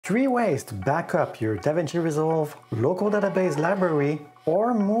3 ways to back up your DaVinci Resolve local database library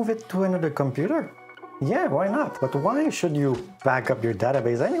or move it to another computer. Yeah, why not? But why should you back up your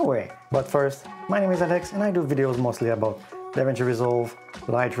database anyway? But first, my name is Alex and I do videos mostly about DaVinci Resolve,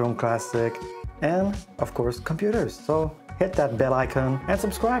 Lightroom Classic, and of course computers. So hit that bell icon and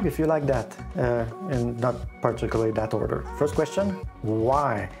subscribe if you like that, in not particularly that order. First question,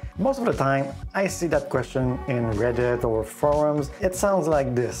 why? Most of the time, I see that question in Reddit or forums. It sounds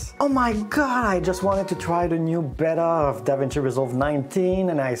like this. Oh my god, I just wanted to try the new beta of DaVinci Resolve 19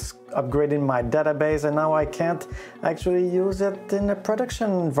 and I upgraded my database and now I can't actually use it in a production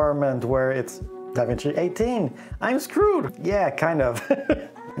environment where it's DaVinci 18. I'm screwed. Yeah, kind of.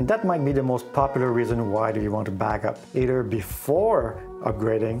 And that might be the most popular reason why do you want to back up. Either before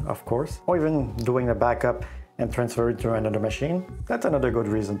upgrading, of course, or even doing a backup and transfer it to another machine. That's another good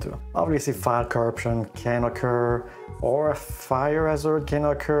reason too. Obviously, file corruption can occur or a fire hazard can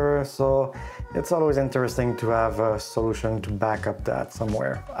occur, so it's always interesting to have a solution to back up that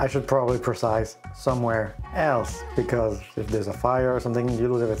somewhere. I should probably precise somewhere else, because if there's a fire or something, you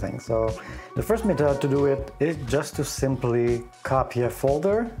lose everything. So the first method to do it is just to simply copy a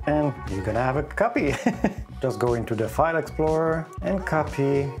folder and you're gonna have a copy. Just go into the File Explorer and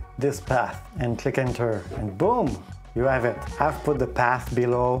copy this path and click enter and boom, you have it. I've put the path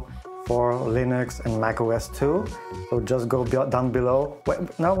below for Linux and macOS too. So just go down below.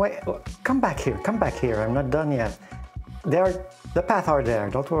 Wait, come back here, I'm not done yet. The paths are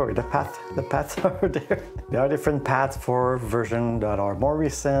there, don't worry, the paths are there. There are different paths for versions that are more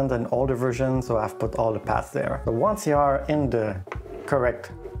recent and older versions, so I've put all the paths there. But once you are in the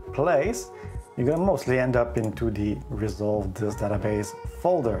correct place, you're gonna mostly end up into the Resolve this database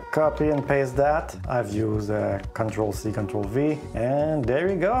folder. Copy and paste that. I've used Ctrl+C, Ctrl+V, and there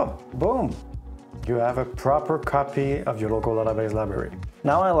you go. Boom! You have a proper copy of your local database library.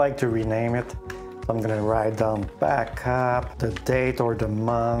 Now I like to rename it. So I'm gonna write down backup, the date or the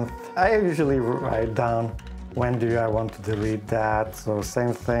month. I usually write down when do I want to delete that, so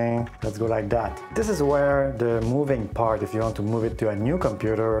same thing, let's go like that. This is where the moving part, if you want to move it to a new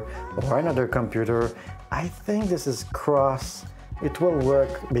computer or another computer, I think this is it will work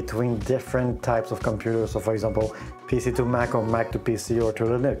between different types of computers. So for example, PC to Mac or Mac to PC or to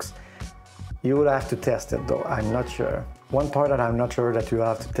Linux. You will have to test it though, I'm not sure. One part that I'm not sure that you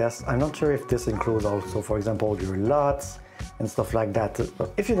have to test, I'm not sure if this includes also, for example, your LUTs and stuff like that.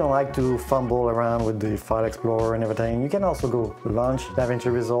 But if you don't like to fumble around with the File Explorer and everything, you can also go launch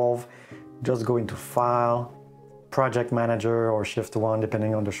DaVinci Resolve, just go into File, Project Manager or Shift-1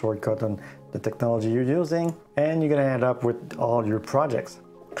 depending on the shortcut and the technology you're using, and you're gonna end up with all your projects.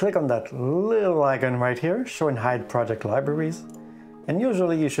 Click on that little icon right here, Show and Hide Project Libraries, and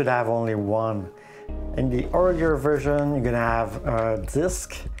usually you should have only one. In the earlier version, you're gonna have a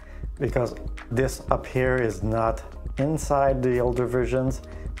disk, because this up here is not inside the older versions.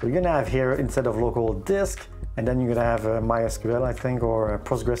 So you're gonna have here, instead of local disk, and then you're gonna have a MySQL, I think, or a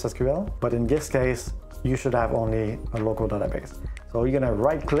PostgreSQL. But in this case, you should have only a local database. So you're gonna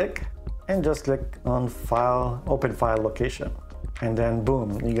right click and just click on File, Open File Location. And then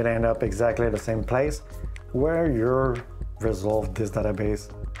boom, you're gonna end up exactly at the same place where your Resolve this database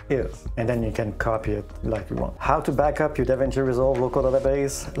is. And then you can copy it like you want. How to back up your DaVinci Resolve local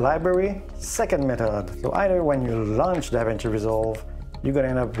database library? Second method. So either when you launch DaVinci Resolve, you're gonna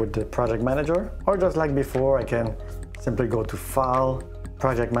end up with the Project Manager, or just like before, I can simply go to File,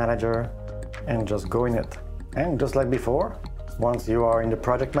 Project Manager, and just go in it. And just like before, once you are in the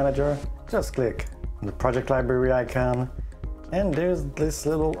Project Manager, just click on the Project Library icon, and there's this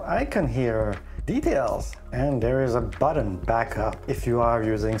little icon here, Details, and there is a button, Backup. If you are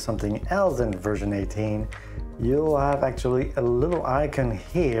using something else in version 18, you'll have actually a little icon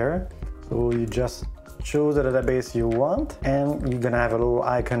here. So you just choose the database you want, and you're gonna have a little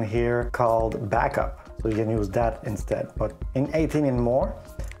icon here called Backup. So you can use that instead. But in 18 and more,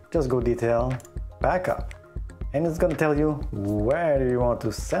 just go Detail, Backup. And it's gonna tell you where do you want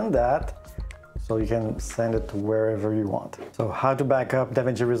to send that, so you can send it to wherever you want. So how to back up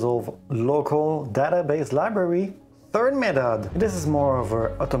DaVinci Resolve local database library? Third method. This is more of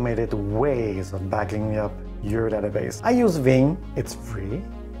an automated ways of backing up your database. I use Vim. It's free.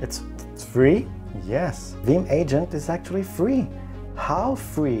 It's free? Yes. Vim Agent is actually free. How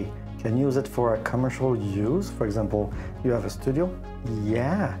free? You can use it for a commercial use. For example, you have a studio.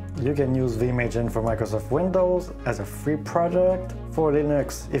 Yeah, you can use Vim Agent for Microsoft Windows as a free project. For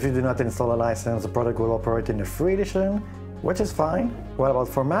Linux, if you do not install a license, the product will operate in the free edition, which is fine. What about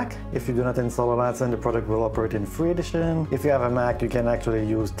for Mac? If you do not install a license, the product will operate in free edition. If you have a Mac, you can actually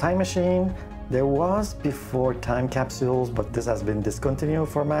use Time Machine, There was before time capsules, but this has been discontinued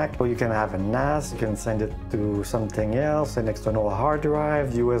for Mac. So you can have a NAS, you can send it to something else, an external hard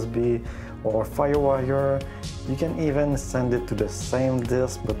drive, USB, or FireWire. You can even send it to the same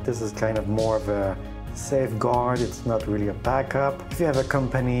disk, but this is kind of more of a safeguard. It's not really a backup. If you have a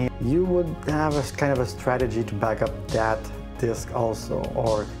company, you would have a kind of a strategy to back up that disk also,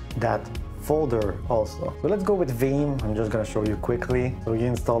 or that folder also. So let's go with Veeam. I'm just going to show you quickly. So you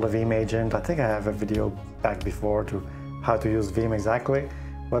install the Veeam agent. I think I have a video back before to how to use Veeam exactly.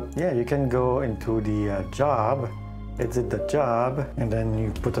 But yeah, you can go into the job, exit the job, and then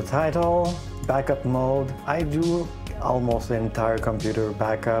you put a title, backup mode. I do almost the entire computer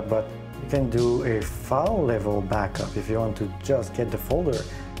backup, but you can do a file level backup if you want to just get the folder.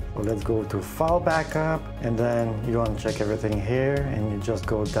 So let's go to file backup, and then you want to check everything here, and you just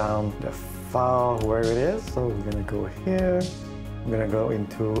go down the file where it is. So we're gonna go here. I'm gonna go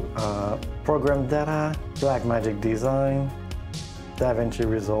into ProgramData, Blackmagic design, Davinci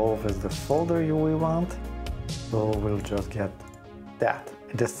Resolve is the folder we want. So we'll just get that.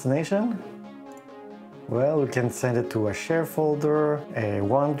 Destination. Well, we can send it to a share folder, a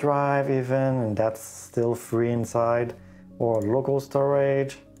OneDrive even, and that's still free inside, or local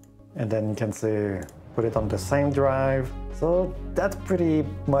storage. And then you can say, put it on the same drive. So that's pretty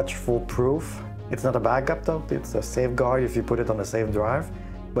much foolproof. It's not a backup though, it's a safeguard if you put it on the same drive,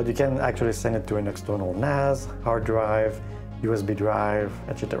 but you can actually send it to an external NAS, hard drive, USB drive,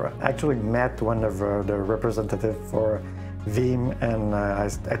 etc. I actually met one of the representative for Veeam, and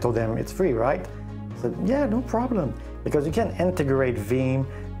I told them it's free, right? I said, yeah, no problem, because you can integrate Veeam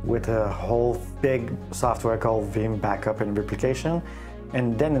with a whole big software called Veeam Backup and Replication,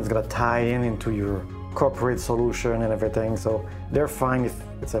 and then it's gonna tie into your corporate solution and everything. So they're fine if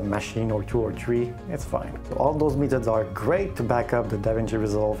it's a machine or 2 or 3, it's fine. So all those methods are great to back up the DaVinci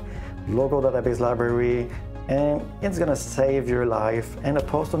Resolve local database library, and it's gonna save your life and a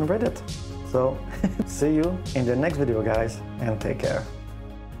post on Reddit. So see you in the next video, guys, and take care.